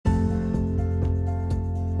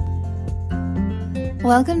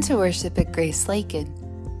Welcome to worship at Grace Lakin.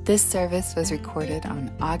 This service was recorded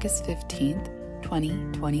on August 15th,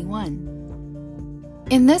 2021.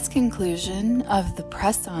 In this conclusion of the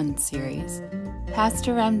Press On series,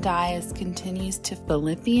 Pastor Rem Dias continues to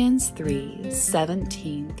Philippians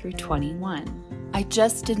 3:17 through 21. I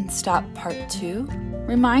Just Didn't Stop Part 2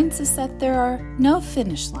 reminds us that there are no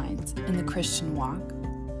finish lines in the Christian walk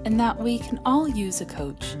and that we can all use a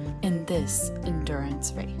coach in this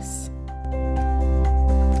endurance race.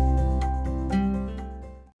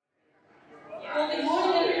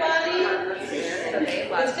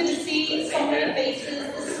 It's good to see so many faces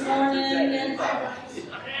this morning.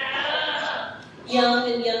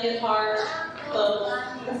 Young at heart, both.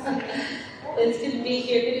 It's good to be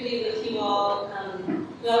here, good to be with you all.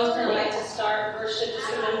 We always kind of like to start worship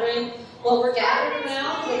just remembering what we're gathered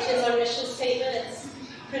around, which is our mission statement. It's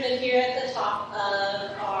printed here at the top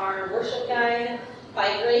of our worship guide.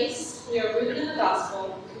 By grace, we are rooted in the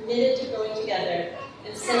gospel, committed to growing together,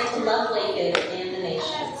 and sent to love Lakin and the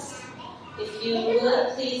nations. If you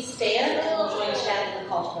would, please stand and we'll join Chad in the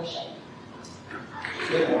call to worship.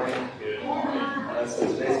 Good morning. So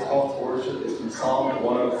today's call to worship is from Psalm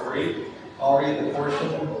 103. I'll read the portion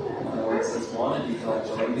where it says 1, and you can all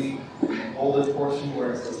join me. Hold the portion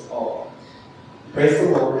where it says all. Praise the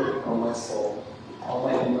Lord, O my soul. All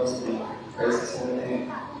my inmost being, praise His holy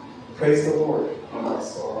name. Praise the Lord, O my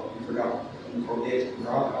soul. You forgot and forget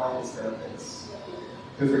not all His benefits.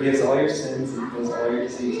 Who forgives all your sins and heals all your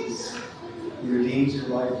diseases. He redeems your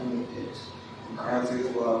life from the pit and crowns you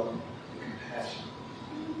with love and compassion.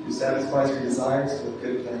 Who satisfies your desires with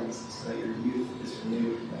good things so that your youth is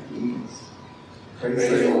renewed like eagles. Praise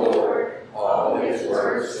the Lord, all His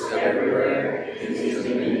works everywhere in His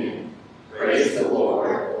dominion. Praise the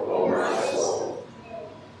Lord, O my soul.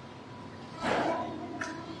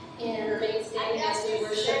 And remain standing as we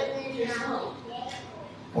worship your song.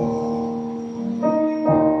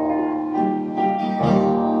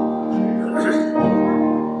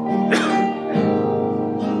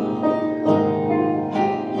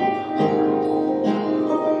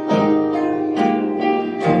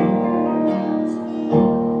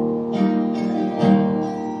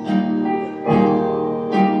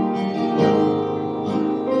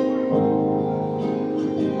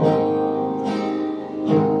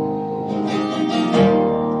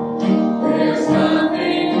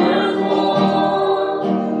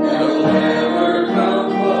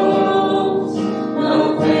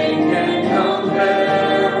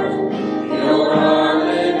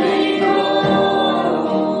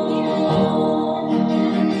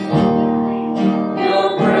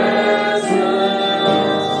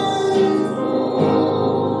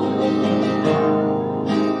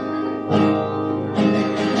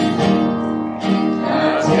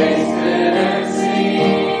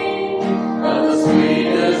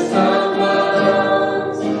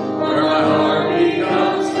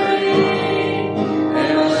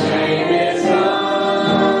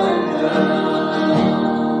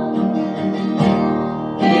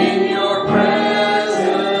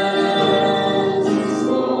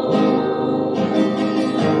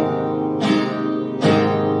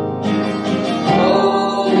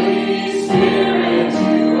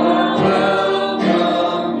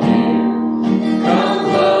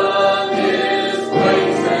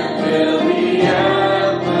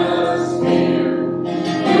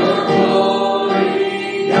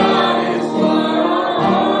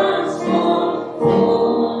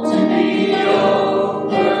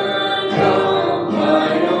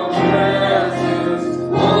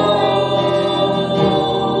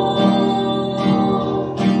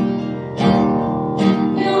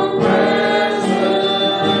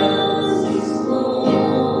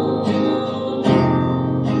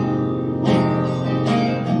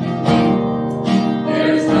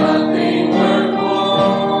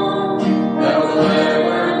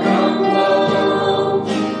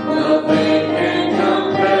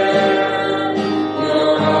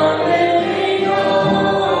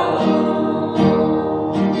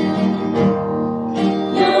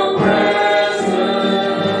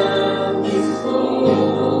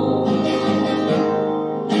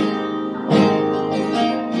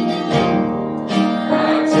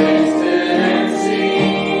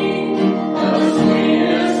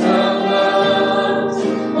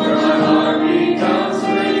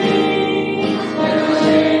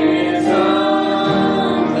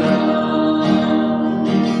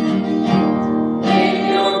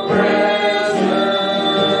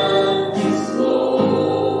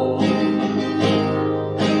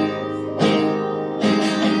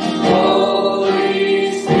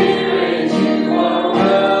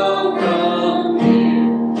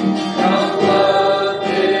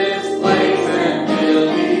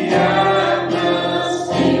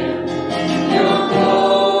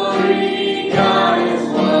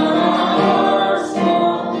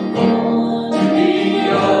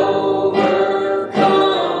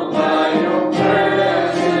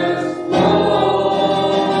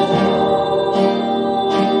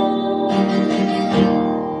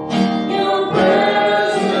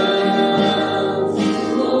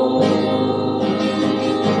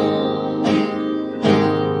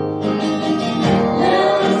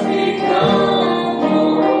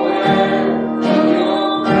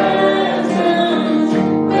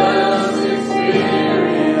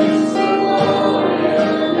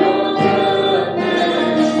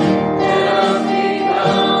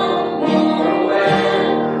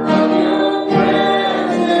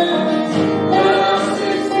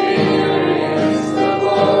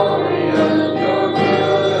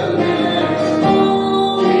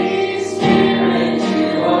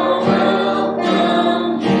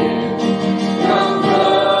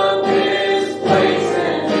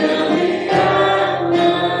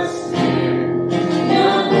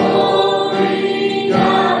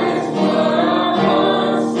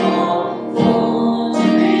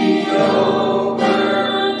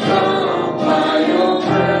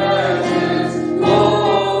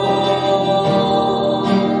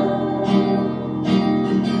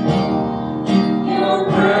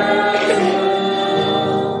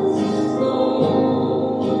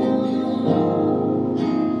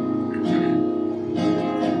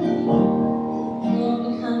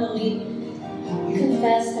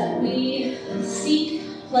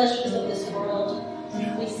 pleasures of this world.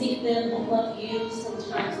 We seek them above you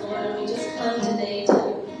sometimes, Lord, and we just come today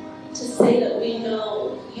to say that we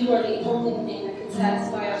know you are the only thing that can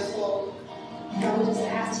satisfy our soul. God, we just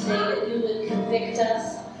ask today that you would convict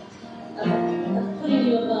us of putting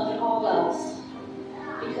you above all else,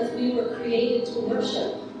 because we were created to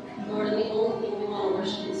worship, Lord, and the only thing we want to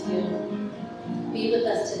worship is you. Be with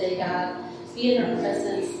us today, God. Be in our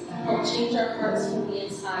presence. Help change our hearts from the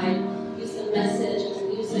inside. Use the message and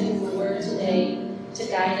the music and the word today to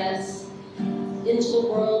guide us into the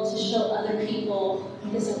world, to show other people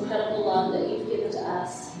this incredible love that you've given to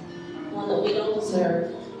us, one that we don't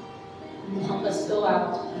deserve. Help us go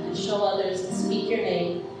out and show others and speak your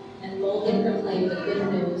name and boldly proclaim the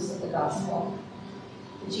good news of the gospel.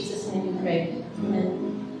 In Jesus' name we pray. Amen.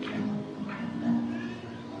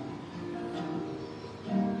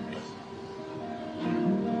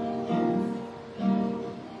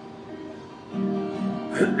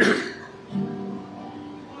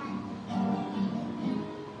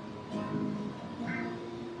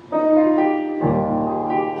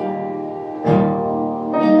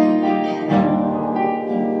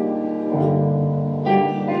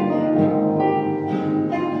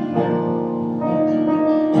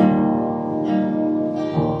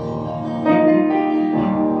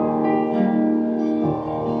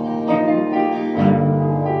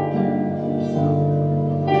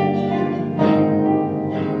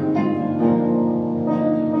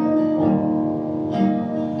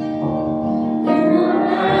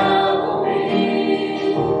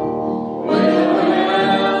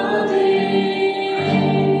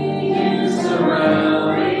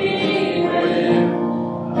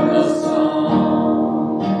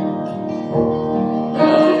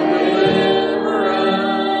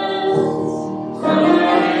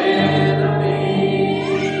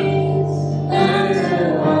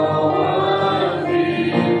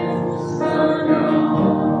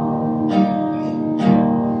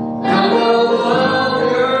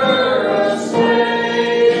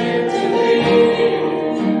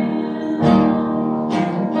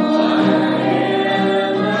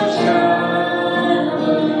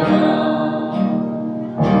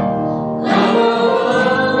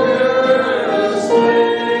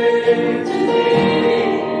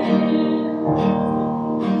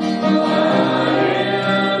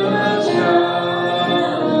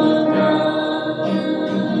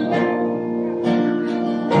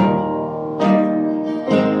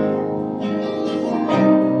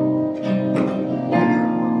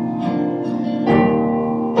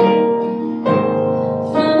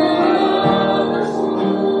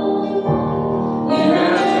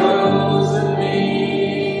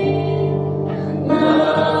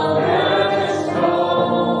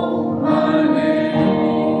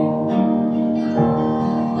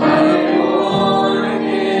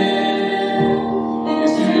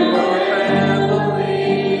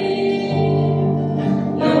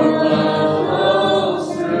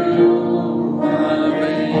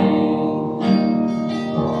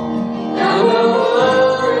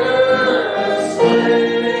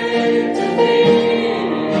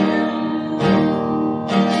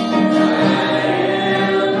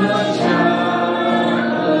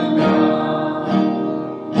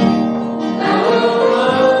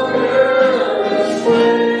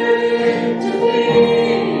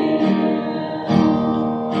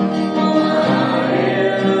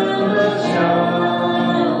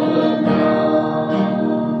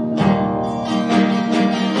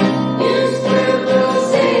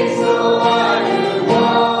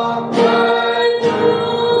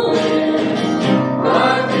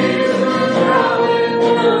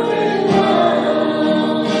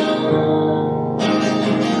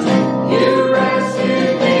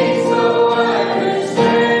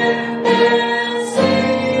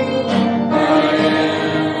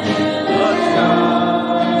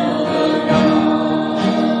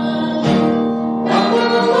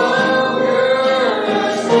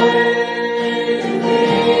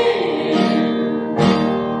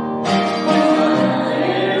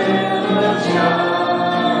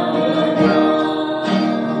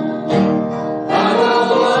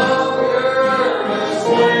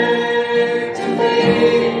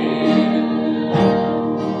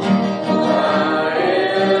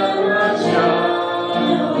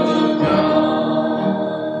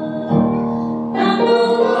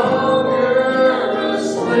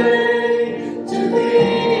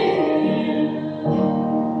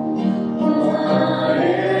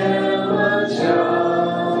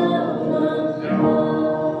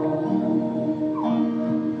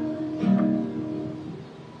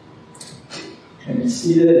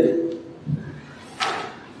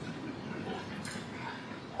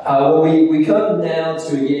 We come now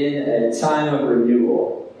to, again, a time of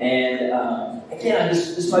renewal. And again,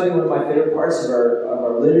 this might be one of my favorite parts of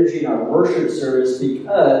our liturgy and our worship service,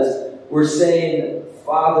 because we're saying,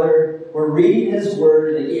 Father, we're reading His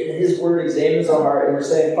Word, and again, His Word examines our heart, and we're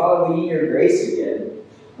saying, Father, we need your grace again.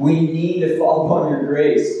 We need to fall upon your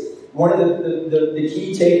grace. One of the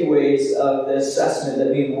key takeaways of the assessment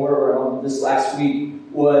that me and Laura were on this last week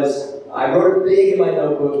was, I wrote it big in my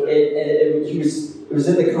notebook, and it was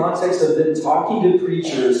in the context of them talking to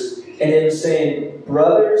preachers, and it was saying,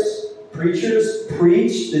 brothers, preachers,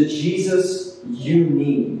 preach the Jesus you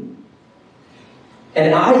need.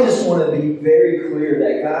 And I just want to be very clear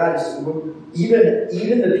that God,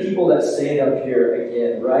 even the people that stand up here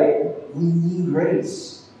again, right? We need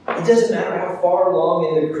grace. It doesn't matter how far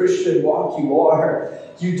along in the Christian walk you are,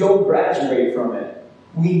 you don't graduate from it.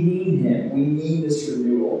 We need Him. We need this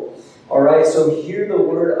renewal. All right, so hear the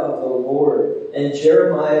word of the Lord in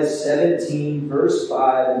Jeremiah 17, verse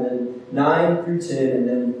 5, and then 9 through 10, and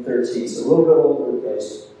then 13. So a little bit all over the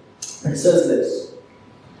place. And it says this: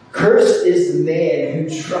 Cursed is the man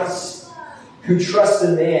who trusts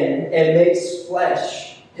in man and makes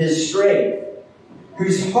flesh his strength,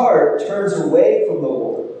 whose heart turns away from the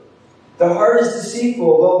Lord. The heart is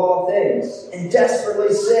deceitful above all things and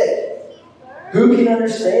desperately sick. Who can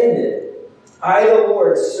understand it? I, the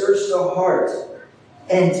Lord, search the heart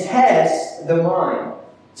and test the mind,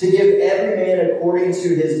 to give every man according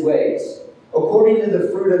to his ways, according to the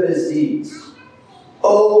fruit of his deeds.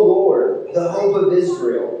 O Lord, the hope of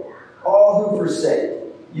Israel, all who forsake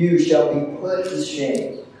you shall be put to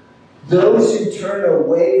shame. Those who turn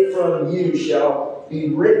away from you shall be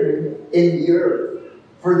written in the earth.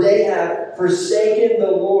 For they have forsaken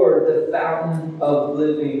the Lord, the fountain of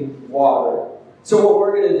living water. So what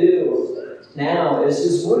we're going to do now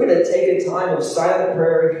is we're going to take a time of silent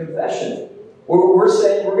prayer and confession. We're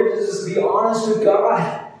saying we're going to just be honest with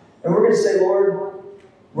God. And we're going to say, Lord,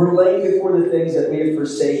 we're laying before the things that we have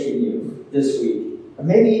forsaken you this week. Or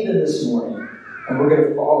maybe even this morning. And we're going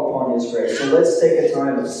to fall upon His grace. So let's take a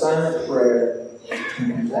time of silent prayer and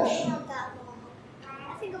confession.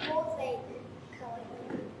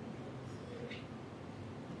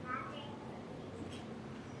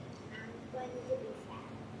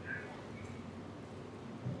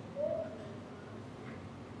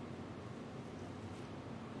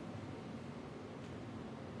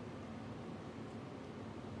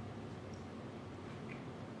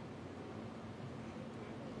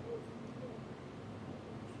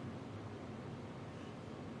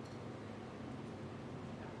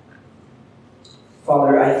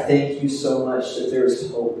 Father, I thank you so much that there is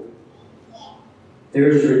hope. There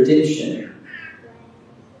is redemption.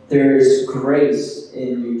 There is grace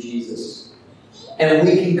in you, Jesus. And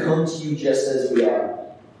we can come to you just as we are.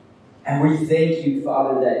 And we thank you,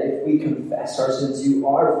 Father, that if we confess our sins, you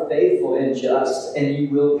are faithful and just, and you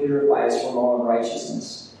will purify us from all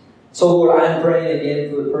unrighteousness. So, Lord, I'm praying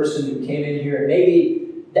again for the person who came in here, and maybe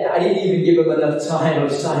I didn't even give them enough time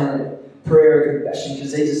of silent prayer and confession,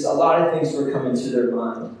 because a lot of things were coming to their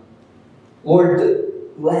mind. Lord,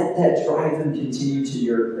 let that drive them continue to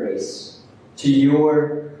your grace, to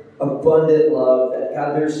your abundant love. That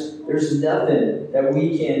God, there's nothing that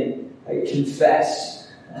we can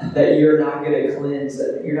confess that you're not going to cleanse,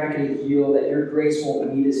 that you're not going to heal, that your grace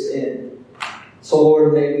won't meet us in. So,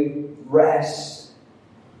 Lord, may we rest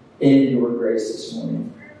in your grace this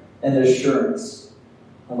morning and the assurance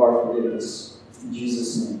of our forgiveness. In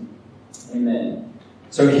Jesus' name. Amen.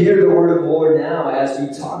 So hear the word of the Lord now as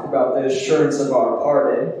we talk about the assurance of our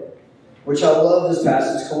pardon, which I love this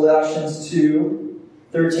passage. Colossians 2,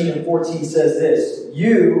 13 and 14 says this: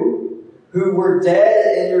 You who were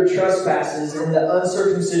dead in your trespasses and the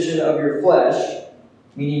uncircumcision of your flesh,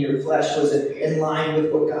 meaning your flesh was in line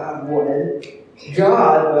with what God wanted.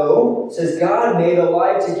 God, though, says God made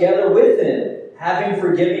alive together with Him, having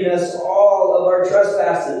forgiven us all of our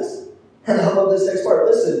trespasses. And I love this next part.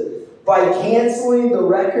 Listen. By canceling the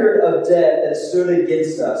record of debt that stood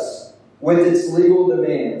against us with its legal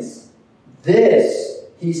demands, this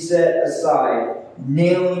He set aside,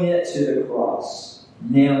 nailing it to the cross.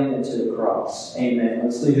 Nailing it to the cross. Amen.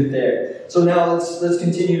 Let's leave it there. So now let's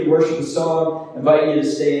continue to worship the song. I invite you to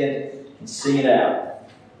stand and sing it out.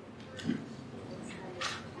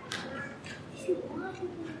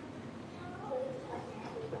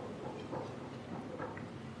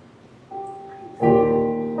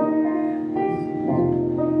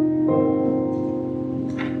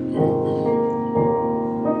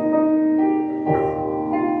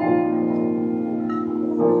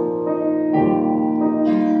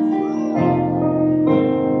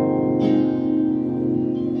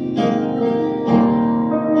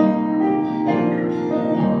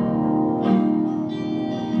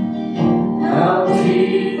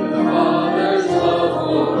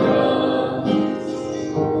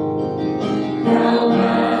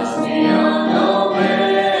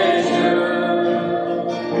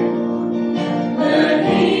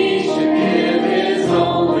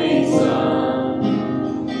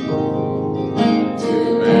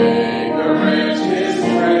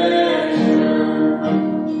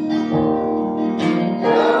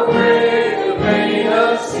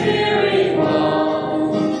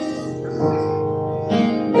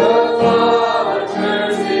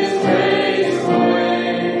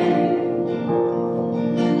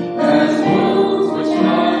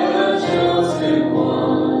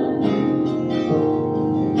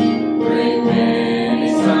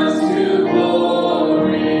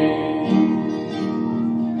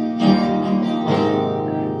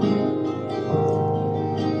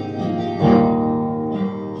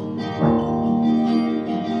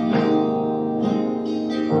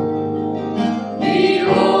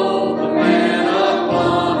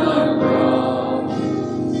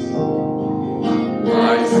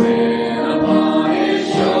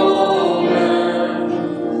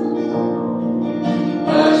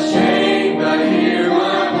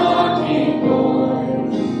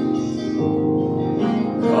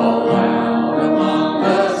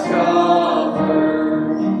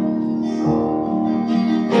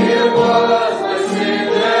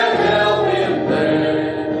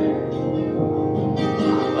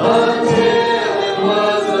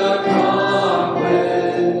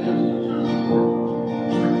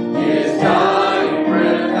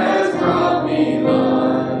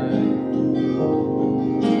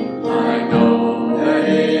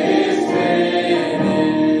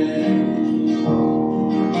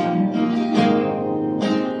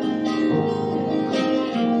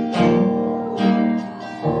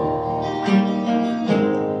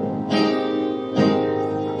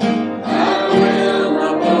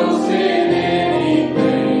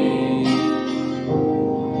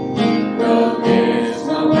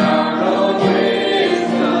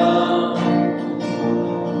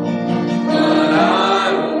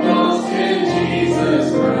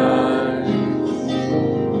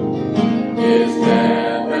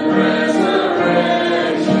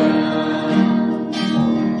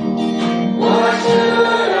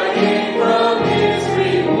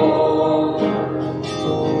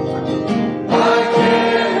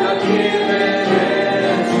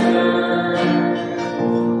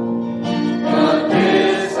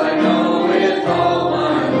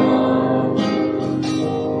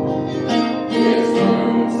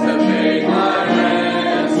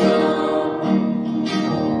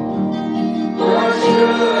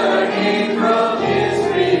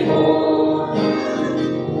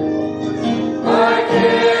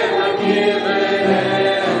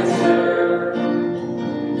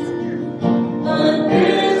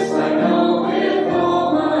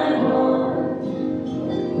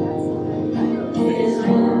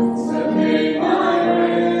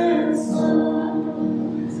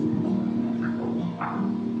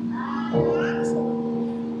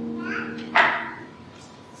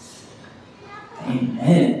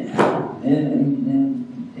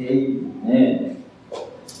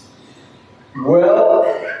 Well,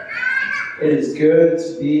 it is good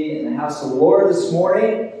to be in the house of the Lord this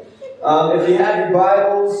morning. If you have your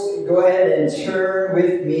Bibles, go ahead and turn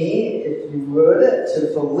with me, if you would,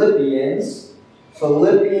 to Philippians.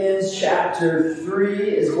 Philippians chapter 3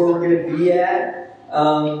 is where we're going to be at.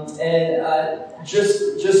 Just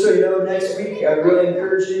so you know, next week I really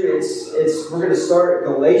encourage you. We're going to start at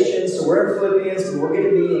Galatians. So we're in Philippians, but we're going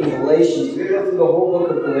to be in Galatians. We're going to go through the whole book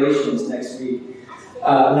of Galatians next week.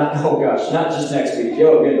 Not just next week.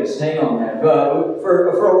 Oh goodness, hang on, man. But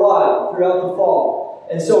for a while, throughout the fall.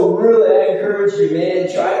 And so really, I encourage you,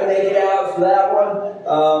 man, try to make it out for that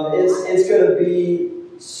one. It's going to be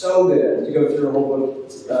so good to go through a whole book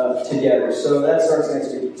together. So that starts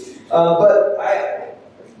next week.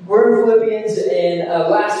 We're in Philippians, and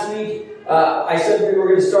last week I said we were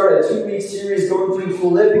going to start a 2-week series going through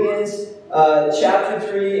Philippians chapter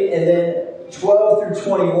 3 and then 12 through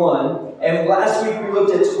 21. And last week we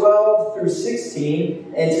looked at 12 through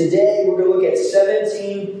 16, and today we're going to look at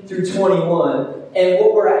 17 through 21. And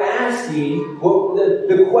what we're asking,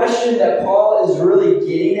 the question that Paul is really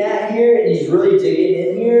getting at here, and he's really digging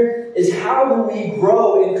in here, is how do we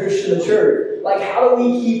grow in Christian maturity? Like, how do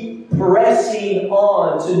we keep pressing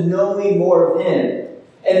on to knowing more of Him?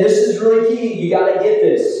 And this is really key. You got to get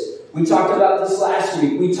this. We talked about this last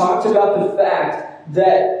week. We talked about the fact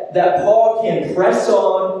that Paul can press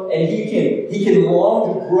on and he can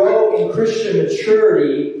long to grow in Christian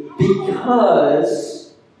maturity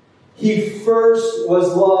because he first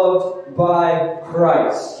was loved by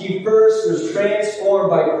Christ. He first was transformed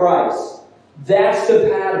by Christ. That's the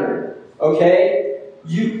pattern, okay?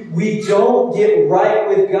 We don't get right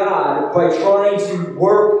with God by trying to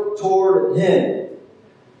work toward Him.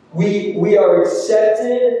 We are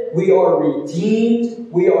accepted, we are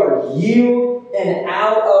redeemed, we are healed, and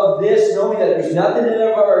out of this, knowing that there's nothing in and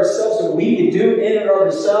of ourselves that we can do in and of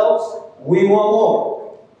ourselves, we want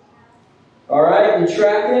more. Alright, you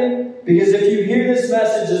tracking? Because if you hear this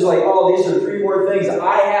message as like, oh, these are 3 more things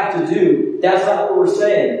I have to do, that's not what we're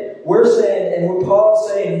saying. We're saying, and what Paul's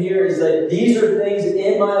saying here is that these are things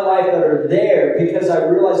in my life that are there because I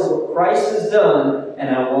realize what Christ has done, and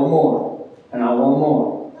I want more. And I want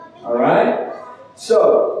more. Alright?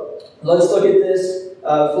 So, let's look at this.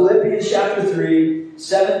 Philippians chapter 3,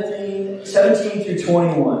 17 through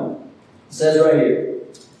 21. It says right here,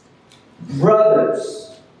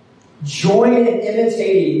 brothers, join in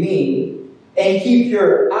imitating me and keep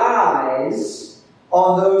your eyes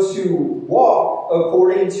on those who walk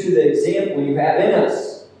according to the example you have in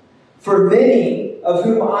us. For many of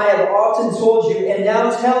whom I have often told you and now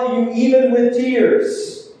tell you even with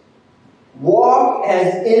tears, walk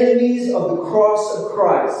as enemies of the cross of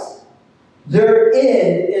Christ. Their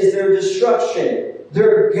end is their destruction.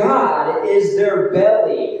 Their God is their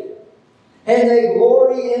belly. And they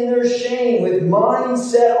glory in their shame with minds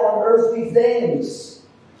set on earthly things.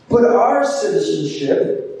 But our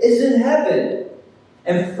citizenship is in heaven.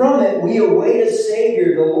 And from it we await a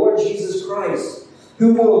Savior, the Lord Jesus Christ,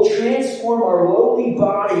 who will transform our lowly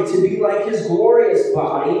body to be like His glorious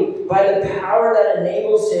body by the power that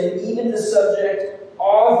enables Him even to subject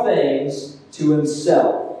all things to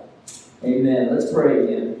Himself. Amen. Let's pray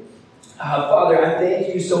again. Father, I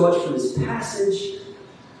thank you so much for this passage.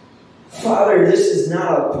 Father, this is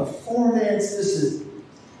not a performance.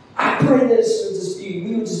 I pray that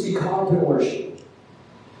we would just be caught up in worship.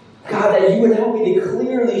 God, that you would help me to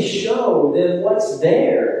clearly show them what's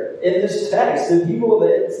there in this text, the people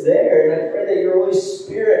that it's there. And I pray that your Holy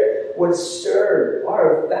Spirit would stir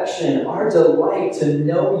our affection, our delight to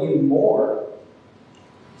know you more.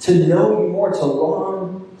 To know you more, to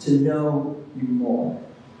long to know you more.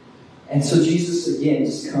 And so Jesus, again,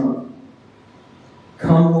 just come.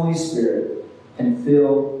 Come, Holy Spirit, and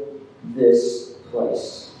fill this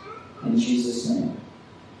place. In Jesus' name.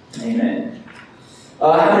 Amen.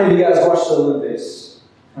 How many of you guys watched the Olympics?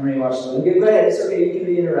 How many watched the Olympics? Go ahead, it's okay, you can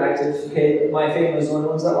be interactive. Okay, my family's one of the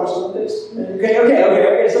ones that watch the Olympics.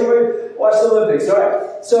 Okay, somebody watched the Olympics.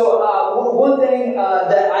 Alright. So one thing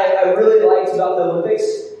that I really liked about the Olympics,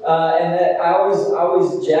 and that I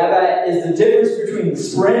always jab at, is the difference between the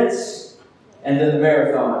sprints and then the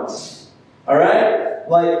marathons. Alright?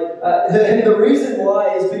 And the reason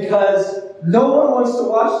why is because no one wants to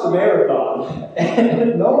watch the marathon.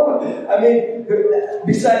 And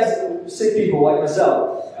besides sick people like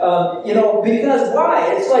myself. Because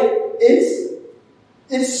why?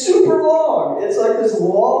 It's super long. It's like this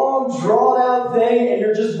long, drawn-out thing, and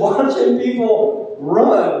you're just watching people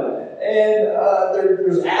run. And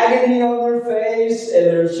there's agony on their face, and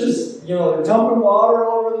there's just, they're dumping water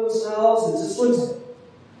all over themselves. It just looks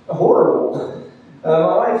horrible.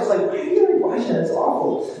 My wife is like, why caution, it's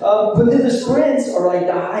awful. But then the sprints are like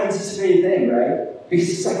the high anticipated thing, right? Because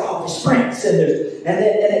it's like, oh, the sprints, and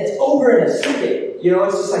it's over in a second. You know,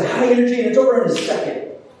 it's just like high energy and it's over in a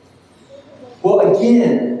second. Well,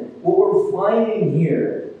 again, what we're finding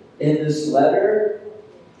here in this letter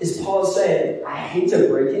is Paul saying, I hate to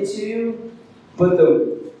break it to you, but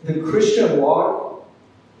the Christian walk,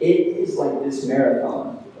 it is like this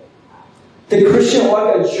marathon. The Christian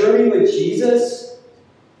walk, a journey with Jesus,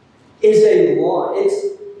 is a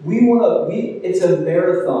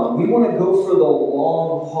marathon. We want to go for the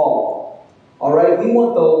long haul. All right, we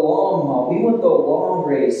want the long haul. We want the long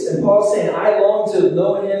race. And Paul's saying, I long to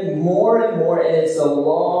know him more and more, and it's a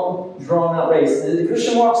long, drawn-out race. The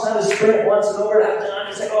Christian walk's not a sprint once and over and after.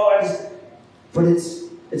 It's like, but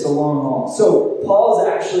it's a long haul. So Paul's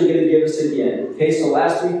actually going to give us again. Okay, so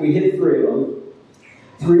last week we hit 3 of them.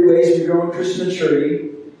 3 ways we grow in Christian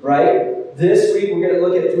maturity, right? This week we're going to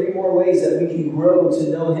look at 3 more ways that we can grow to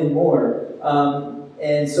know him more.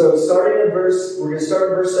 And so we're going to start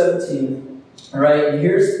in verse 17. All right, and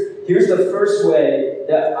here's the first way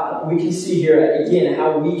that we can see here, again,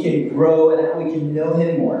 how we can grow and how we can know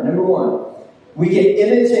him more. Number 1, we can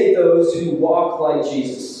imitate those who walk like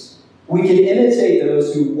Jesus. We can imitate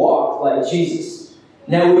those who walk like Jesus.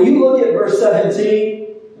 Now, when you look at verse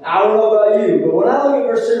 17, I don't know about you, but when I look at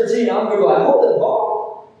verse 17, I'm going to go, hold it,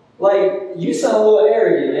 Paul. Like, you sound a little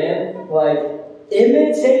arrogant, man. Like,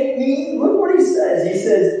 imitate me? Look what he says. He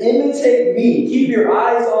says, imitate me. Keep your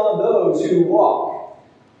eyes on those who walk.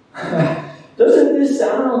 Doesn't this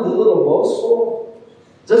sound a little boastful?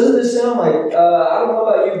 Doesn't this sound like, I don't know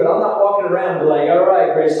about you, but I'm not walking around like, all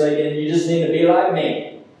right, Grace Lakin, you just need to be like me.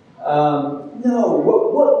 No,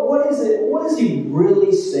 what is it? What is he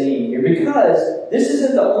really saying here? Because this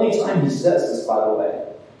isn't the only time he says this, by the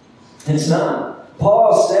way. It's not.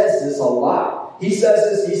 Paul says this a lot. He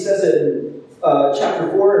says it in chapter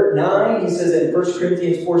 4:9. He says it in 1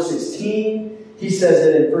 Corinthians 4:16. He says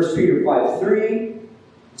it in 1 Peter 5:3.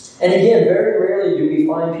 And again, very rarely do we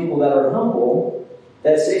find people that are humble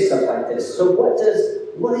that say stuff like this. So what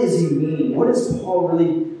does he mean? What does Paul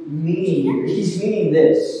really mean here? He's meaning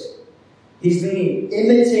this. He's meaning,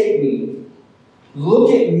 imitate me. Look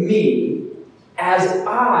at me as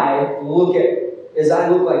I look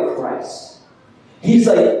like Christ. He's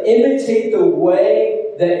like, imitate the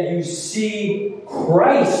way that you see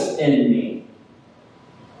Christ in me.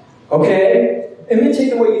 Okay? Imitate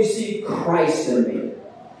the way you see Christ in me.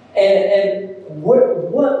 And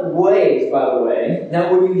what ways, by the way,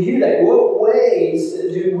 now when you hear that, what ways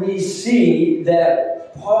do we see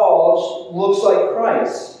that Paul looks like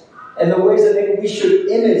Christ? And the ways that maybe we should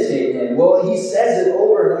imitate him. Well, he says it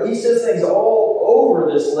over and over. He says things all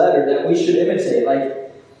over this letter that we should imitate.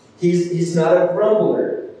 Like, he's not a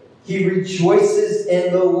grumbler. He rejoices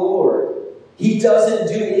in the Lord. He doesn't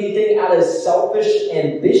do anything out of selfish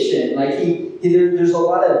ambition. Like, there's a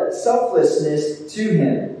lot of selflessness to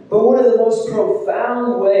him. But one of the most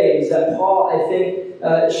profound ways that Paul, I think,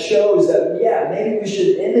 shows that, maybe we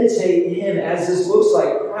should imitate him as this looks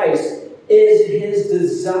like Christ, is his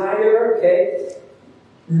desire, okay,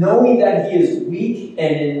 knowing that he is weak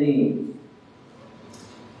and in need.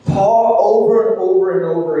 Paul over and over and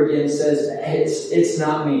over again says, it's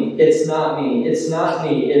not me, it's not me, it's not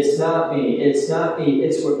me, it's not me, it's not me.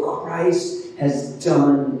 It's what Christ has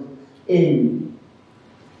done in me.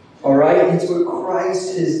 All right? It's what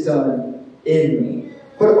Christ has done in me.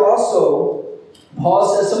 But also,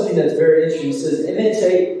 Paul says something that's very interesting. He says,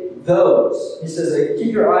 imitate those. He says,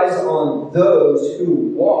 keep your eyes on those who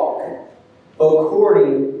walk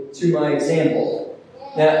according to my example.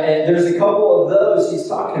 Now, and there's a couple of those he's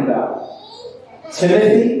talking about.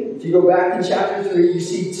 Timothy, if you go back in chapter 3, you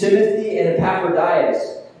see Timothy and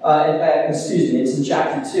Epaphroditus. It's in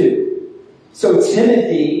chapter 2. So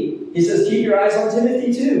Timothy, he says, keep your eyes on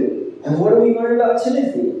Timothy too. And what do we learn about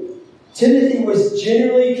Timothy? Timothy was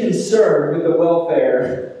genuinely concerned with the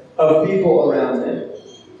welfare of people around him.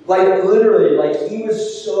 Like, literally, like, he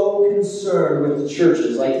was so concerned with the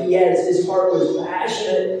churches. Like, his heart was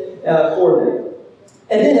passionate for them.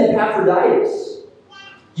 And then Epaphroditus.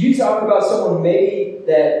 You talk about someone maybe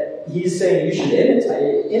that he's saying you should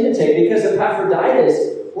imitate, because Epaphroditus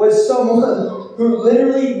was someone who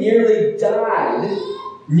literally nearly died.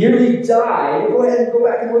 Go ahead and go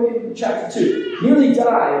back and look at chapter 2. Nearly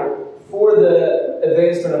died for the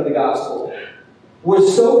advancement of the gospel.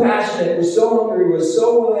 Was so passionate, was so hungry, was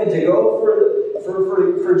so willing to go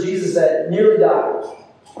for Jesus that nearly died.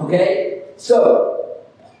 Okay? So,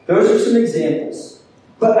 those are some examples.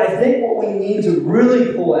 But I think what we need to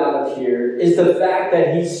really pull out of here is the fact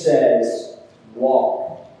that he says,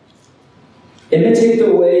 walk. Imitate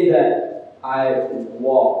the way that I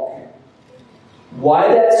walk. Why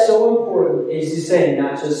that's so important is he's saying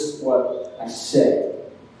not just what I say.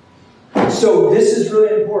 So this is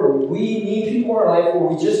really important. We need people in our life where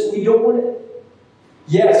we don't want to.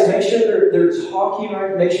 Yes, make sure they're talking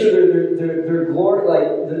right. Make sure they're glory,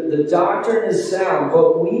 like the doctrine is sound.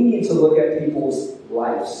 But we need to look at people's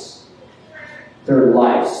lives, their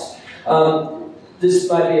lives. This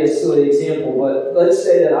might be a silly example, but let's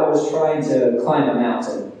say that I was trying to climb a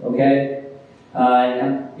mountain. Okay,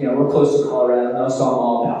 and we're close to Colorado, so I'm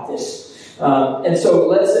all about this. And so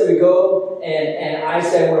let's say we go and I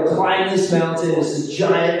say I want to climb this mountain. This is a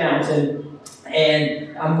giant mountain.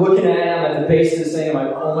 And I'm looking at it, I'm at the base of this thing, I'm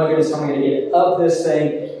like, oh my goodness, how am I going to get up this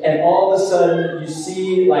thing? And all of a sudden, you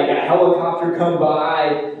see like a helicopter come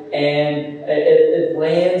by, and it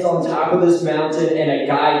lands on top of this mountain, and a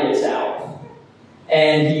guy gets out.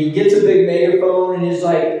 And he gets a big megaphone, and he's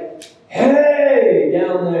like, hey,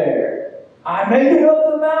 down there, I made it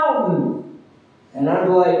up the mountain. And I'm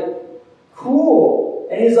like, cool.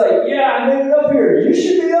 And he's like, yeah, I made it up here. You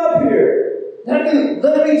should be up here. Let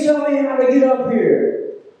me tell you how to get up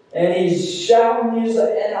here. And he's shouting,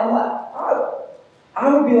 and I'm like,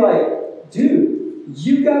 I would be like, dude,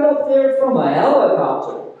 you got up there from a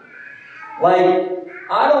helicopter. Like,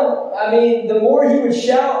 the more he would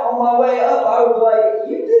shout on my way up, I would be like,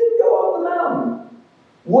 you didn't go up the mountain.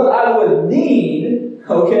 What I would need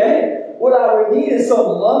is some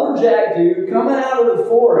lumberjack dude coming out of the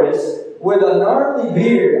forest with a gnarly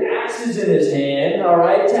beard, axes in his hand, all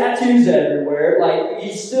right, tattoos everywhere. Like,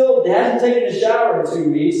 he still hasn't taken a shower in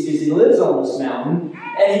 2 weeks because he lives on this mountain.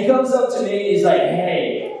 And he comes up to me and he's like,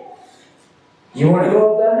 hey, you want to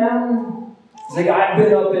go up that mountain? He's like, I've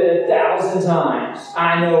been up it 1,000 times.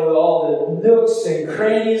 I know all the nooks and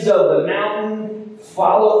crannies of the mountain.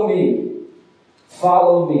 Follow me.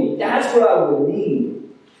 Follow me. That's what I would need.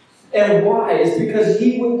 And why? It's because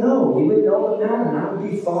he would know. He would know the mountain. I would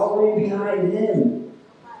be following behind him.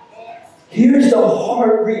 Here's the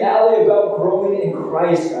hard reality about growing in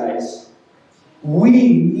Christ, guys. We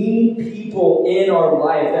need people in our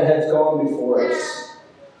life that have gone before us.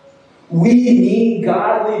 We need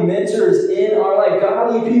godly mentors in our life.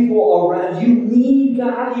 Godly people around. You need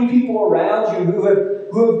godly people around you who have,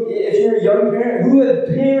 if you're a young parent, who have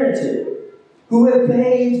parented, who have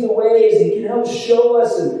paved the ways and can help show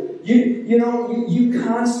us. And you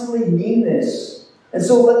constantly need this. And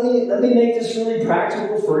so let me make this really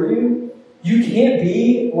practical for you. You can't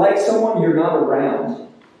be like someone you're not around.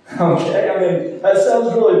 Okay? That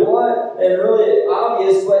sounds really blunt and really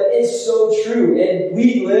obvious, but it's so true. And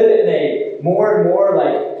we live in a more and more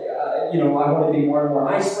I want to be more and more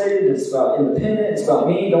isolated. It's about independent. It's about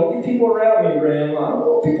me. Don't get people around me, Graham. I don't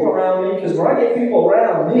want people around me, because when I get people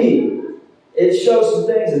around me, it shows some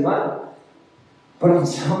things in my life. But I'm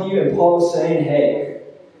telling you, and Paul is saying, hey,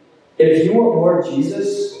 if you want more of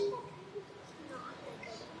Jesus,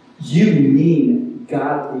 you need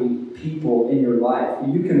godly people in your life.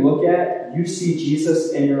 You can look at, you see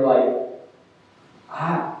Jesus, and you're like,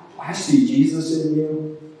 I see Jesus in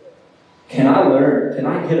you. Can I learn? Can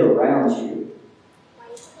I get around you?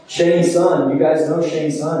 Shane Sun, you guys know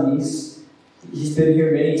Shane Sun. He's been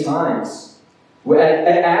here many times.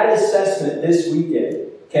 At assessment this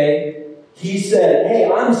weekend, okay? He said, hey,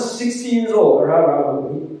 I'm 60 years old, or however I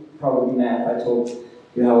would probably be mad if I told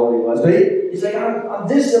you how old he was. But he's like, I'm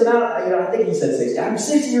this amount, I think he said 60. I'm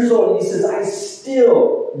 60 years old, and he says, I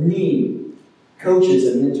still need coaches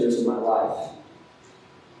and mentors in my life.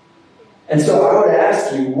 And so I would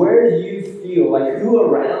ask you, where do you feel, like who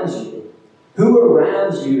around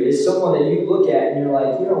you is someone that you look at and you're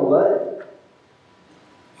like, you know what?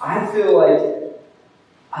 I feel like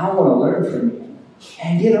I want to learn from you.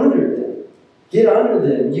 And get under them. Get under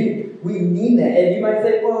them. We need that. And you might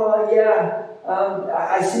think, well, yeah,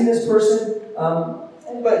 I see this person,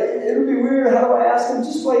 but it would be weird. How do I ask them?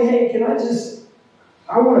 Just like, hey,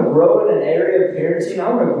 I want to grow in an area of parenting. I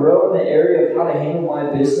want to grow in the area of how to handle my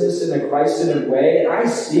business in a Christ-centered way. And I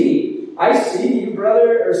see you,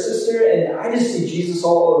 brother or sister, and I just see Jesus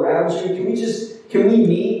all around you. Can we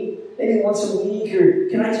meet maybe once a week? Or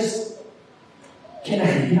can I just get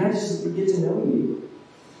to know you?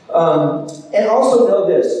 And also know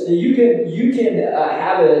this, that you can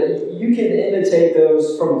imitate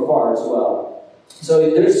those from afar as well.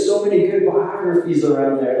 So there's so many good biographies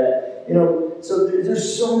around there that, so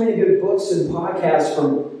there's so many good books and podcasts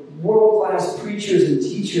from world-class preachers and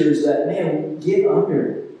teachers that, man, get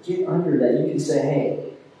under that. You can say,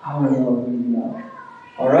 hey, I want to know who you know.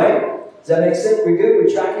 All right? Does that make sense? We're good? We're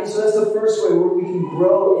tracking? So that's the first way where we can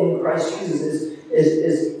grow in Christ Jesus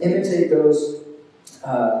is imitate those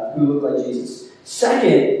who look like Jesus.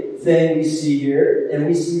 Second thing we see here, and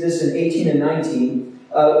we see this in 18 and 19,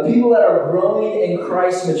 people that are growing in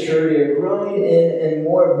Christ's maturity, are growing in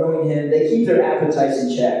more of knowing Him, they keep their appetites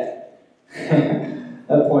in check.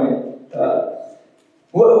 That point.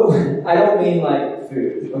 I don't mean like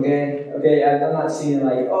food, okay? Okay, I'm not seeing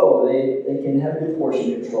like, oh, they can have good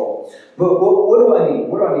portion control. But what do I mean?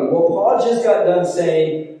 What do I mean? Well, Paul just got done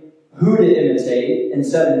saying who to imitate in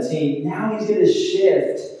 17. Now he's going to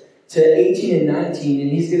shift to 18 and 19,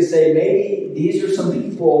 and he's going to say maybe these are some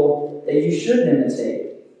people that you shouldn't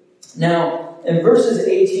imitate. Now, in verses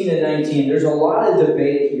 18 and 19, there's a lot of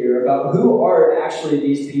debate here about who are actually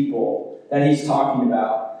these people that he's talking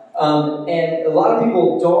about. And a lot of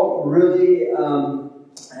people don't really,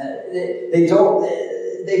 they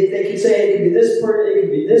could say it could be this person, it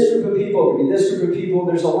could be this group of people, it could be this group of people.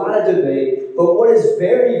 There's a lot of debate. But what is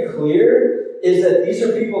very clear is that these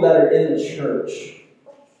are people that are in the church.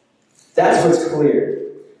 That's what's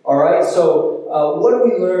clear. All right, so what do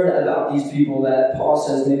we learn about these people that Paul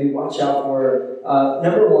says maybe watch out for?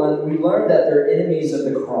 Number one, we learn that they're enemies of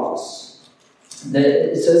the cross.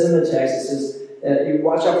 It says in the text, it says, you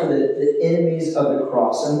watch out for the enemies of the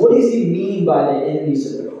cross. And what does he mean by the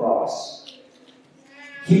enemies of the cross?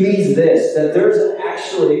 He means this, that there's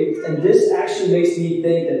actually, and this actually makes me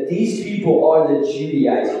think that these people are the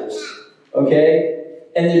Judaizers. Okay?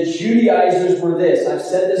 And the Judaizers were this. I've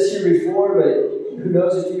said this here before, but who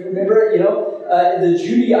knows if you remember it, the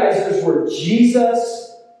Judaizers were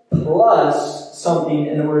Jesus plus something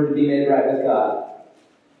in order to be made right with God.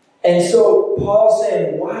 And so Paul's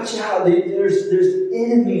saying, watch out, there's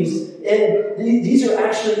enemies, and these are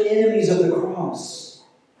actually enemies of the cross.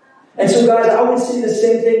 And so guys, I would say the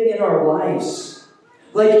same thing in our lives.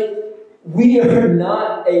 Like, we are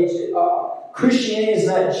not Christianity is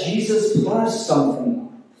not Jesus plus something.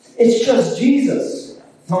 It's just Jesus.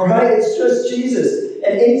 All right? It's just Jesus.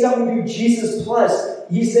 And anytime we do Jesus plus,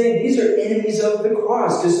 he's saying these are enemies of the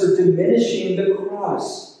cross because they're diminishing the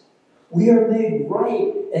cross. We are made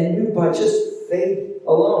right and new by just faith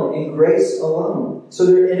alone, in grace alone. So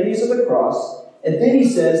they're enemies of the cross. And then he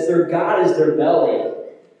says their God is their belly.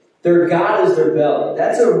 Their God is their belly.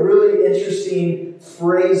 That's a really interesting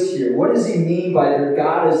phrase here. What does he mean by their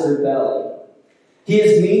God is their belly? He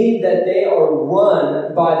is meaning that they are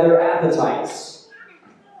run by their appetites.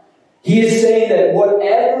 He is saying that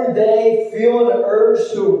whatever they feel an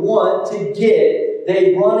urge to want to get,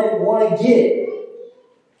 they run and want to get.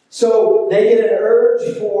 So they get an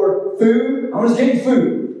urge for food. I'm just getting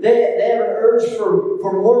food. They have an urge for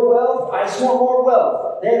more wealth. I just want more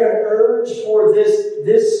wealth. They have an urge for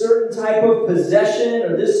this certain type of possession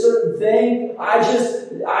or this certain thing. I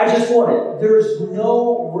just want it. There's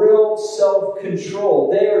no real self-control.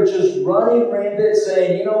 They are just running rampant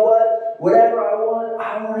saying, you know what? Whatever I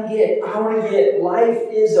want to get. I want to get. Life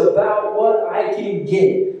is about what I can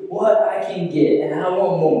get. What I can get. And I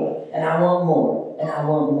want more. And I want more. And I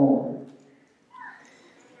want more.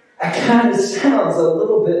 That kind of sounds a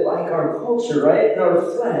little bit like our culture, right? In our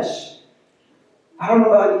flesh. I don't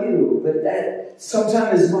know about you, but that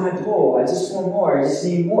sometimes is my pull. I just want more. I just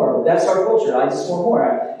need more. That's our culture. I just want more.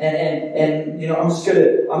 And I'm just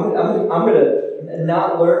gonna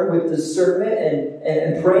not learn with discernment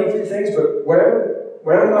and praying through things, but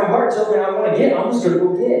whatever my heart tells me I want to get, I'm just gonna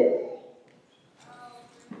go get.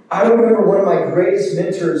 I remember one of my greatest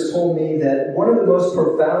mentors told me that one of the most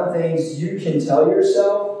profound things you can tell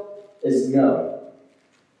yourself is no.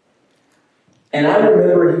 And I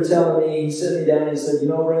remember he telling me, he sat me down and said,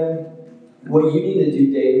 Ren, what you need to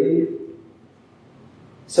do daily,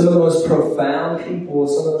 some of the most profound people,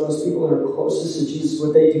 some of the most people that are closest to Jesus,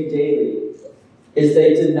 what they do daily is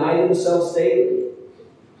they deny themselves daily.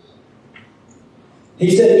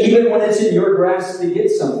 He said, even when it's in your grasp to get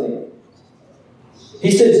something, he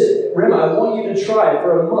says, Rem, I want you to try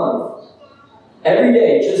for a month, every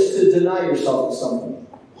day, just to deny yourself of something.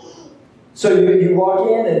 So you walk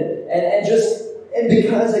in and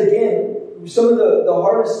because, again, some of the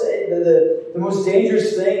hardest, the most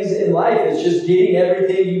dangerous things in life is just getting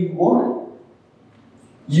everything you want.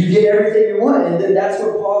 You get everything you want, and then that's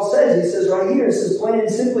what Paul says. He says right here, it says plain and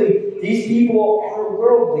simply, these people are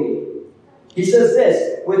worldly. He says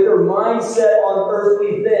this, with their mindset on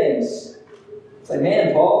earthly things. It's like,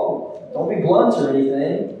 man, Paul, don't be blunt or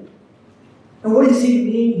anything. And what does he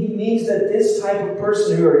mean? He means that this type of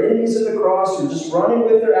person who are enemies of the cross, who are just running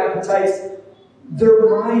with their appetites, their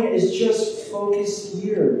mind is just focused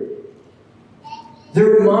here.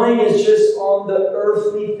 Their mind is just on the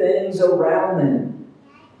earthly things around them.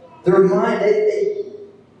 Their mind,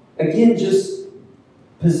 again, just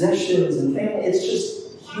possessions and family, it's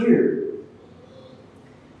just here.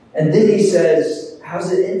 And then he says,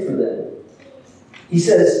 how's it end for them? He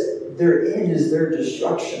says, their end is their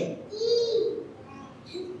destruction.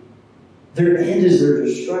 Their end is their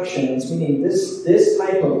destruction. It's meaning this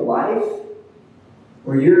type of life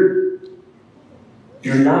where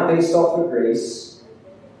you're not based off of grace.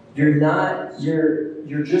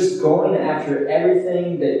 You're just going after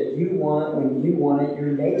everything that you want when you want it. You're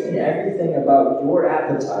making everything about your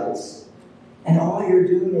appetites. And all you're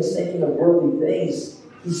doing is thinking of worldly things.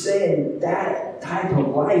 He's saying that type of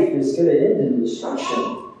life is going to end in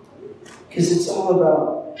destruction. Because it's all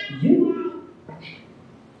about you.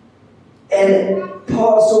 And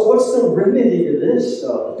Paul, so what's the remedy to this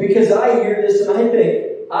stuff? Because I hear this and I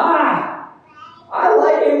think, I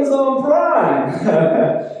like Amazon Prime.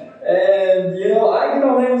 And, I get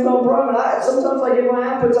on Amazon Prime and sometimes I get my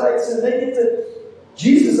appetites and they get to,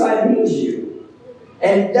 Jesus, I need you.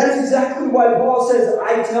 And that's exactly why Paul says,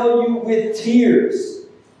 I tell you with tears.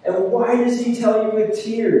 And why does he tell you with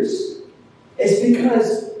tears? It's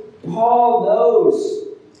because Paul knows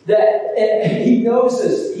that, and he knows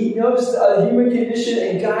this. He knows the human condition,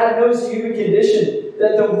 and God knows the human condition.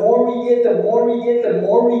 That the more we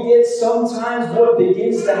get, sometimes what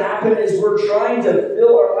begins to happen is we're trying to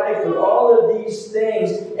fill our life with all of these things,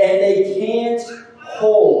 and they can't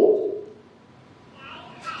hold.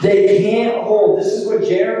 They can't hold. This is what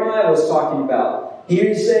Jeremiah was talking about.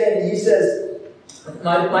 He says,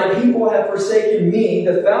 my people have forsaken me,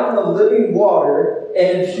 the fountain of living water,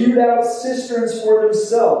 and hewed out cisterns for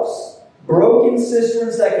themselves. Broken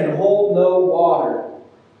cisterns that can hold no water.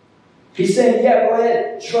 He's saying, yeah, go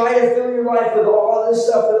ahead. Try to fill your life with all this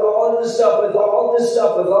stuff, with all of this stuff, with all this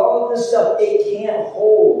stuff, with all of this stuff. It can't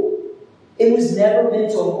hold. It was never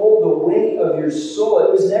meant to hold the weight of your soul.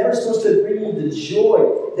 It was never supposed to bring you the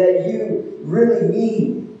joy that you really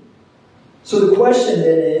need. So the question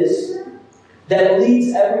then is, that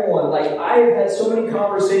leads everyone. Like, I have had so many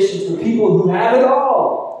conversations with people who have it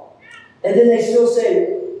all. And then they still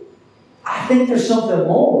say, I think there's something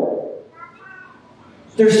more.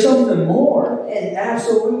 There's something more. And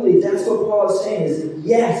absolutely, that's what Paul is saying is,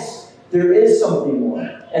 yes, there is something more.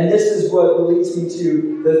 And this is what leads me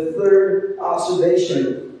to the third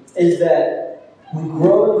observation, is that we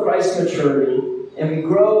grow in Christ's maturity, and we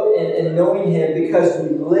grow in knowing Him because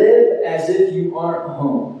we live as if you aren't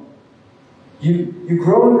home. You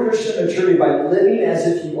grow in Christian maturity by living as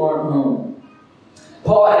if you aren't home.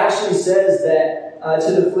 Paul actually says that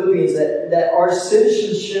to the Philippians that our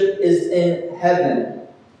citizenship is in heaven.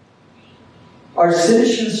 Our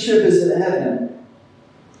citizenship is in heaven.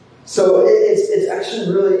 So it's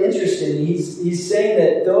actually really interesting. He's saying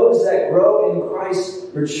that those that grow in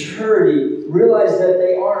Christ's maturity realize that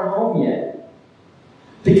they aren't home yet.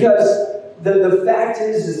 Because the fact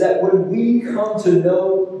is that when we come to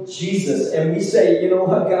know Jesus and we say, you know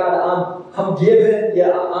what, God, I'm given,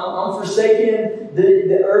 I'm forsaken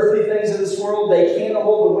the earthly things of this world. They can't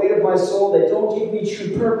hold the weight of my soul. They don't give me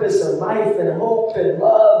true purpose and life and hope and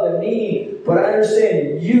love and meaning. But I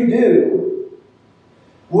understand you do.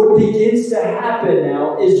 What begins to happen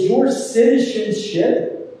now is your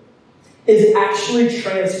citizenship is actually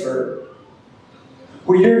transferred.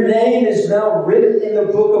 Where your name is now written in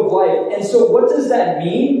the book of life. And so what does that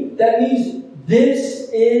mean? That means this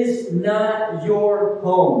is not your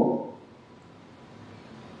home.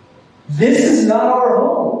 This is not our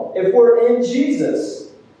home if we're in Jesus.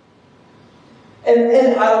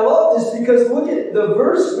 And I love this because look at the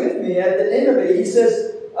verse with me at the end of it. He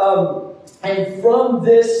says, and from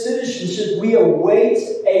this citizenship we await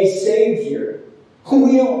a Savior.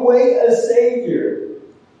 We await a Savior.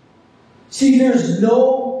 See, there's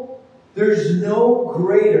no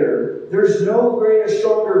greater,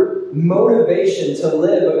 stronger motivation to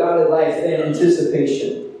live a godly life than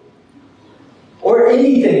anticipation. Or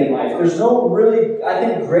anything in life. There's no really, I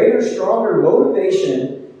think, greater, stronger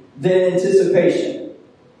motivation than anticipation.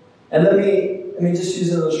 And let me just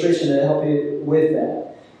use an illustration to help you with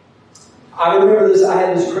that. I remember this, I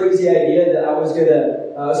had this crazy idea that I was going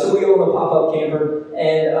to, so we own a pop-up camper,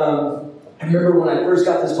 and I remember when I first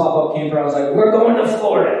got this pop-up camper, I was like, we're going to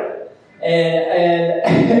Florida. And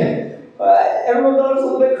everyone thought it was a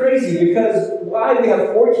little bit crazy because why? We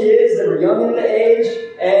have 4 kids that were young at the age,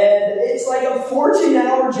 and it's like a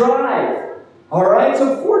 14-hour drive. All right?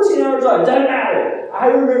 So 14-hour drive, doesn't matter. I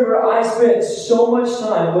remember I spent so much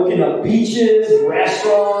time looking up beaches,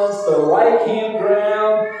 restaurants, the right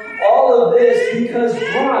campground, all of this because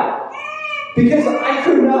why? Because I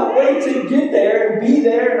could not wait to get there and be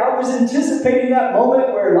there, and I was anticipating that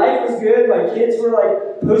moment where life was good, my kids were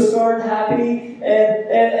like postcard happy, and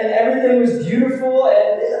everything was beautiful,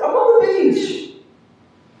 and I'm on the beach.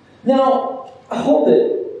 Now, hold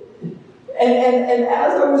it. And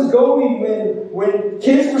as I was going, when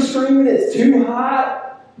kids were screaming, it's too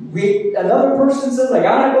hot, another person says, I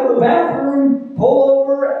gotta go to the bathroom, pull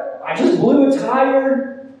over, I just blew a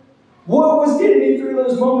tire. What was getting me through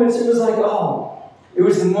those moments? It was like, it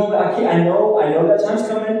was the moment I know that time's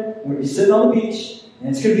coming. I'm going to be sitting on the beach, and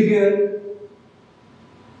it's going to be good.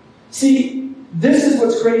 See, this is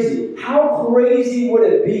what's crazy. How crazy would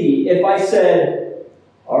it be if I said,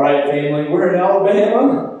 all right, family, we're in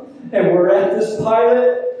Alabama, and we're at this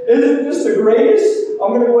Pilot. Isn't this the greatest?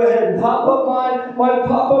 I'm going to go ahead and pop up my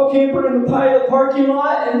pop-up camper in the Pilot parking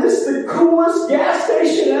lot, and this is the coolest gas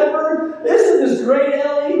station ever. Isn't this great,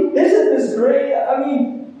 Ellie? Isn't this great? I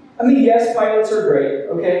mean, yes, Pilots are great,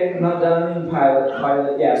 okay? I'm not done in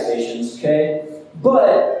Pilot gas stations, okay?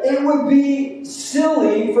 But it would be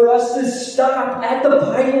silly for us to stop at the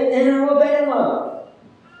Pilot in Alabama.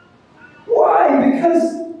 Why? Because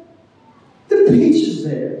the beach is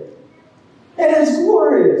there. And it's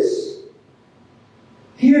glorious.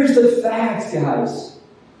 Here's the fact, guys.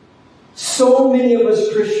 So many of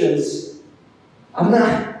us Christians,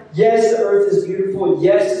 yes, the earth is beautiful.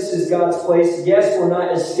 Yes, this is God's place. Yes, we're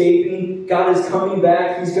not escaping. God is coming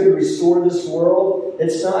back. He's going to restore this world.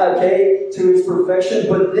 It's not okay to its perfection,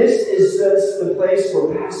 but this is just the place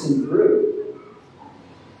we're passing through.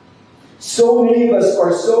 So many of us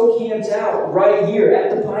are so camped out right here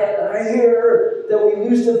at the Pilot, right here, that we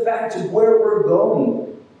lose the fact of where we're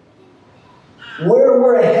going, where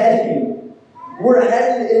we're heading. We're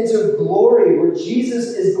headed into glory where Jesus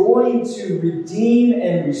is going to redeem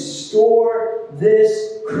and restore this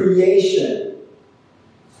creation.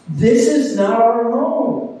 This is not our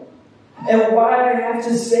home. And why I have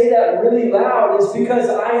to say that really loud is because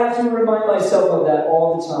I have to remind myself of that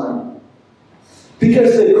all the time.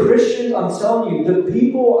 Because the Christians, I'm telling you, the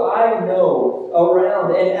people I know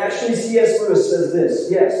around, and actually C.S. Lewis says this.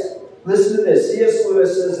 Yes, listen to this. C.S.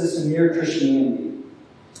 Lewis says this in Mere Christianity.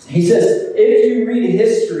 He says, if you read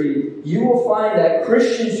history, you will find that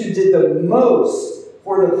Christians who did the most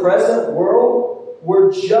for the present world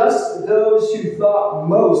were just those who thought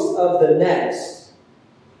most of the next.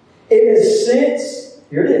 It is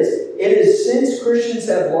since Christians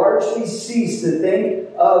have largely ceased to think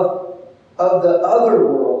of the other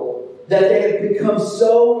world that they have become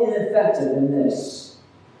so ineffective in this.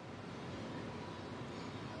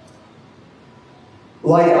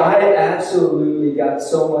 I absolutely got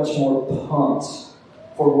so much more pumped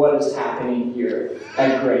for what is happening here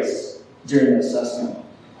at Grace during the assessment.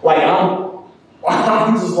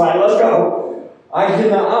 I'm just like, let's go.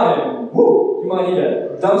 You might need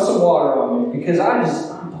to dump some water on me because I'm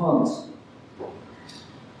pumped.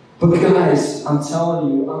 But guys, I'm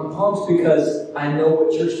telling you, I'm pumped because I know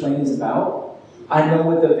what church planting is about. I know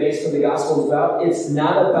what the base of the gospel is about. It's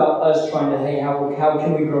not about us trying to, hey, how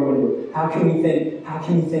can we grow into it? How can we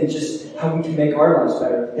think just how we can make our lives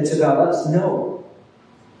better? It's about us. No.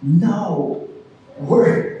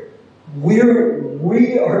 We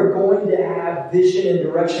are going to have vision and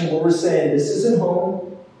direction where we're saying, this isn't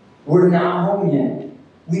home. We're not home yet.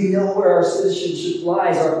 We know where our citizenship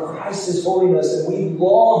lies. Our Christ is holiness, and we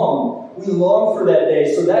long for that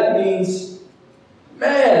day. So that means,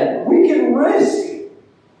 man, we can risk.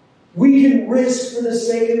 We can risk for the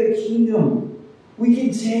sake of the kingdom. We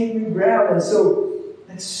can take new ground. And so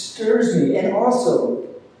that stirs me. And also,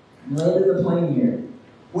 landing the plane here,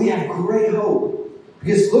 we have great hope.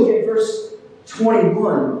 Because look at verse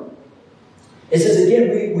 21. It says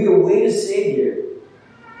again, we await a Savior.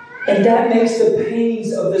 And that makes the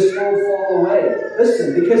pains of this world fall away.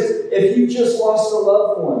 Listen, because if you just lost a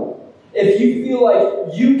loved one, if you feel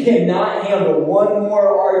like you cannot handle one more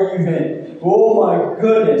argument, oh my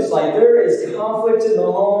goodness, there is conflict in the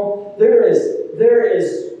home, there is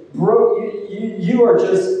you are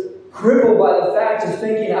just crippled by the fact of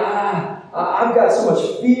thinking, I've got so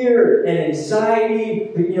much fear and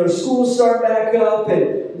anxiety, school's start back up,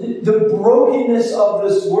 and the brokenness of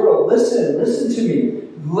this world. Listen to me.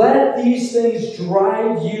 Let these things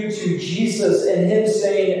drive you to Jesus and Him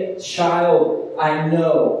saying, child, I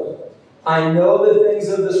know the things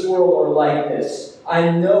of this world are like this.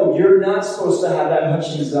 I know you're not supposed to have that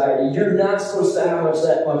much anxiety. You're not supposed to have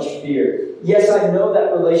that much fear. Yes, I know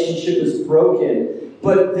that relationship is broken,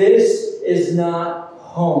 but this is not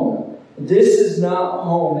home. This is not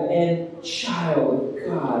home. And child of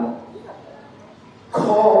God,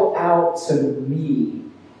 call out to me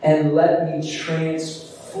and let me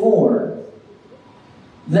transform.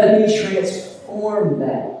 Let me transform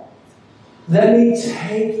that. Let me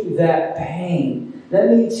take that pain. Let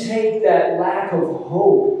me take that lack of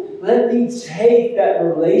hope. Let me take that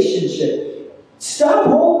relationship. Stop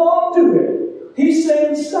holding on to it. He's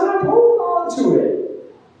saying, stop holding on to it.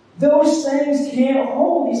 Those things can't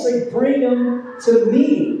hold. He's like, bring them to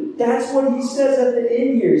me. That's what he says at the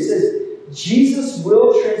end here. He says, Jesus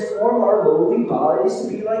will transform our lowly bodies to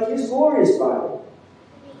be like his glorious body.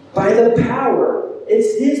 By the power.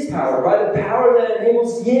 It's his power. By the power that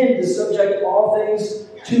enables him to subject all things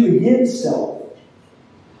to himself.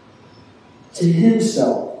 To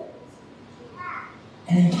himself.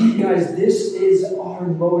 And again, guys, this is our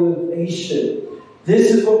motivation.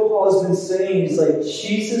 This is what Paul has been saying. He's like,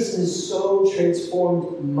 Jesus has so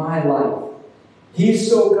transformed my life. He's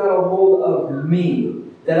so got a hold of me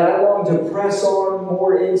that I long to press on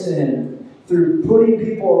more into him through putting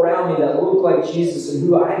people around me that look like Jesus and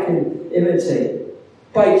who I can imitate.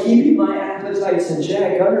 By keeping my appetites in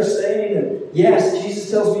check, understanding that, yes,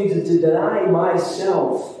 Jesus tells me to deny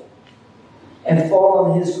myself and fall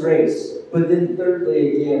on his grace. But then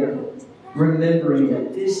thirdly, again, remembering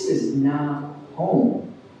that this is not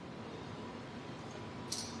home.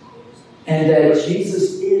 And that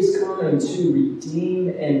Jesus is coming to redeem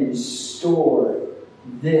and restore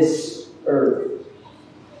this earth.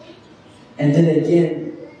 And then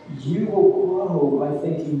again, you will grow by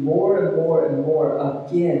thinking more and more and more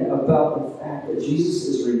again about the fact that Jesus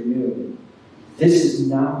is renewing. This is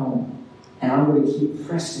not home. And I'm going to keep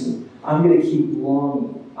pressing. I'm going to keep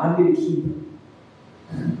longing. I'm going to keep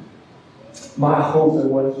my hope in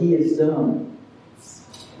what he has done.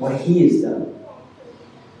 What he has done.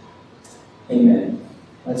 Amen.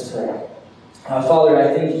 Let's pray. Father,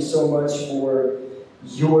 I thank you so much for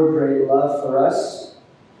your great love for us.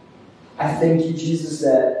 I thank you, Jesus,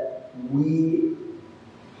 that we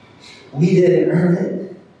didn't earn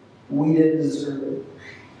it. We didn't deserve it.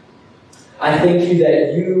 I thank you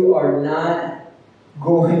that you are not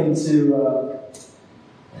going to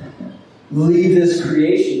leave this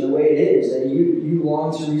creation the way it is, that you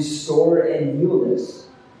long to restore and heal this.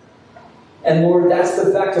 And Lord, that's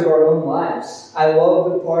the fact of our own lives. I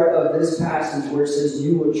love the part of this passage where it says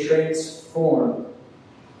you will transform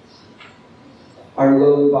our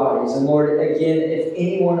lowly bodies. And Lord, again, if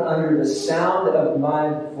anyone under the sound of my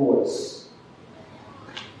voice,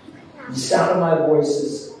 the sound of my voice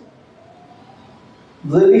is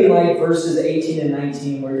living like verses 18 and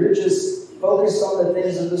 19, where you're just focused on the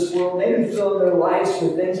things of this world, maybe filling their lives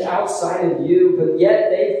with things outside of you, but yet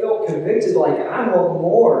they feel convicted like, I want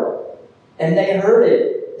more. And they heard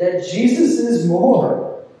it, that Jesus is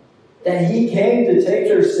more. That he came to take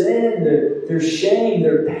their sin, their shame,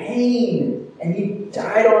 their pain, and he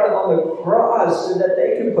died on the cross so that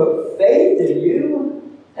they could put faith in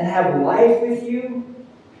you and have life with you.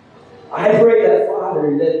 I pray that,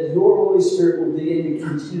 Father, that your Holy Spirit will begin to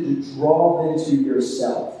continue to draw them to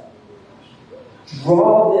yourself.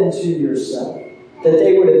 Draw them to yourself. That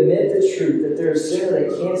they would admit the truth, that they're a sinner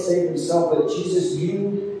that can't save themselves, but Jesus,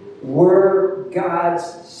 you were God's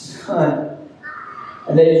Son.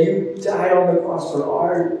 And that you died on the cross for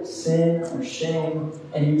our sin, our shame,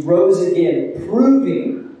 and you rose again,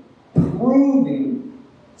 proving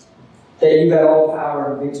that you had all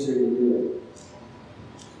power and victory to do it.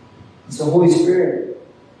 And so, Holy Spirit,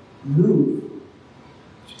 move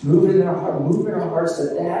in our heart, move in our hearts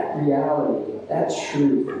that reality, that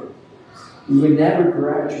truth, we would never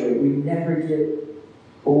graduate, we never get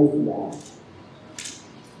over that.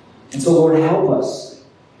 And so, Lord, help us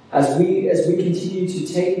as we continue to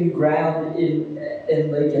take new ground in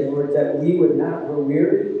Lakehead, Lord, that we would not grow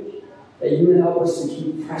weary, that you would help us to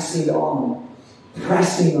keep pressing on.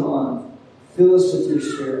 Fill us with your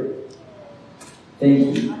Spirit.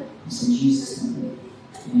 Thank you. It's in Jesus' name.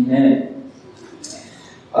 Amen.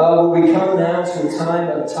 We come now to a time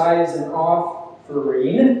of tithes and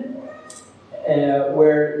offering,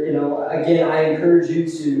 where, again, I encourage you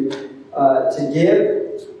to give.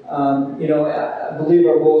 I believe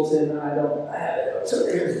our bulletin, I don't have it, it's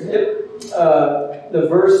over here. Yep. The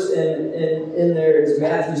verse in there is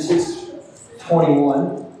Matthew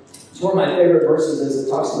 6:21. It's one of my favorite verses as it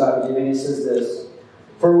talks about giving. It says this: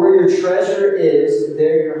 "For where your treasure is,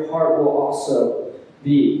 there your heart will also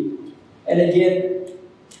be." And again,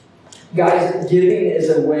 guys, giving is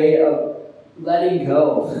a way of letting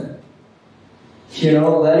go.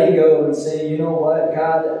 Letting go and saying, you know what,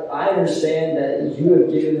 God, I understand that you have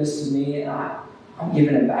given this to me, and I'm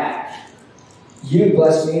giving it back. You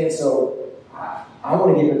blessed me, and so I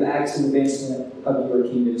want to give it back to the advancement of your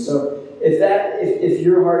kingdom. So if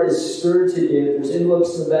your heart is stirred to give, there's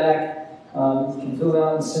envelopes in the back. You can fill it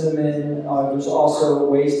out and send them in. There's also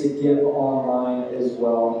ways to give online as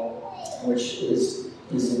well, which is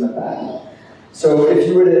in the back. So if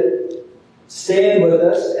you were to stand with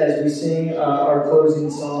us as we sing our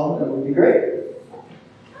closing song, that would be great.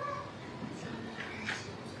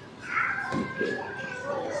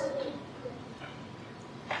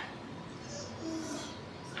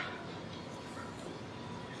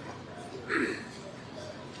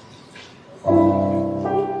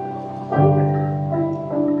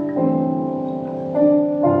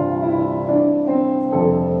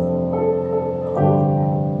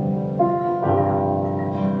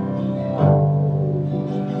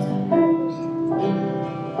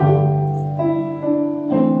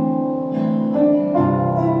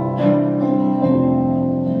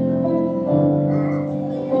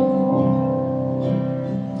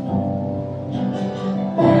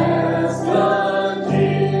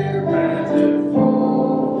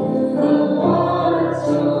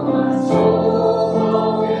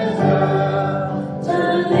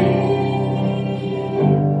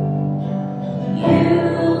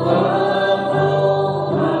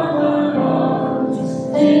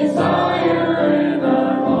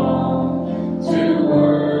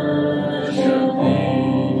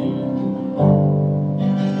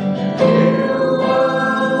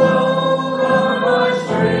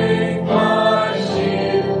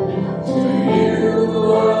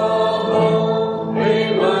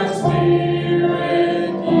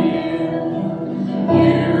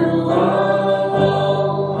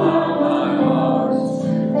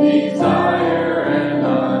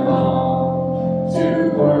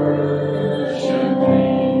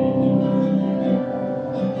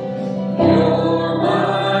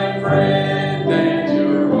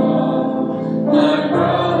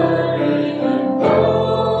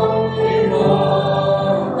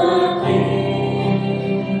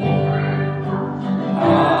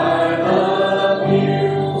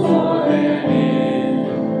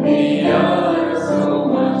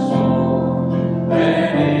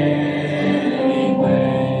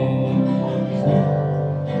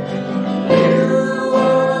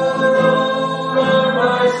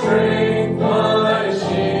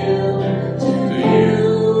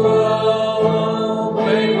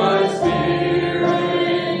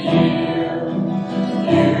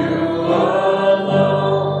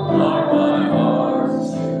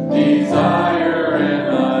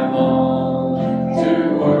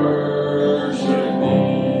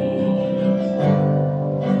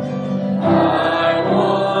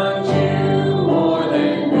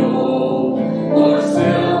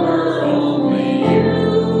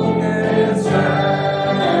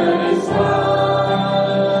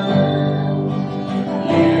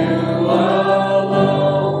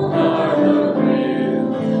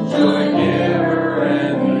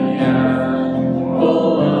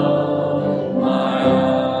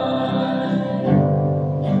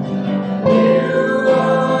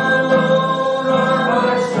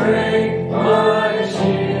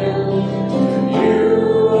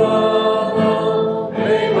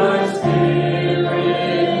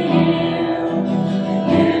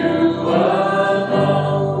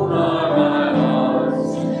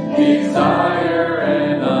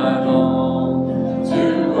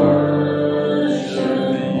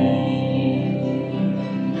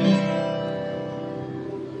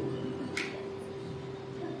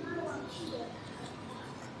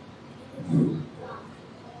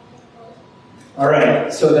 All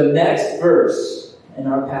right, so the next verse in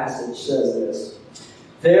our passage says this.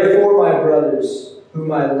 Therefore, my brothers,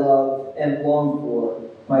 whom I love and long for,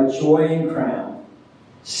 my joy and crown,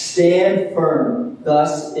 stand firm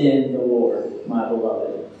thus in the Lord, my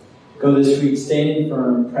beloved. Go this week standing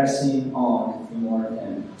firm, pressing on for more of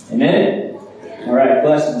Him. Amen? All right,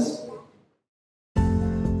 blessings.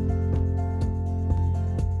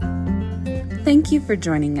 Thank you for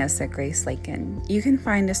joining us at Grace Lakin. You can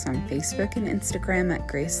find us on Facebook and Instagram at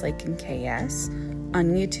Grace Lakin KS,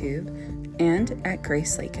 on YouTube, and at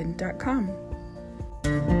gracelakin.com.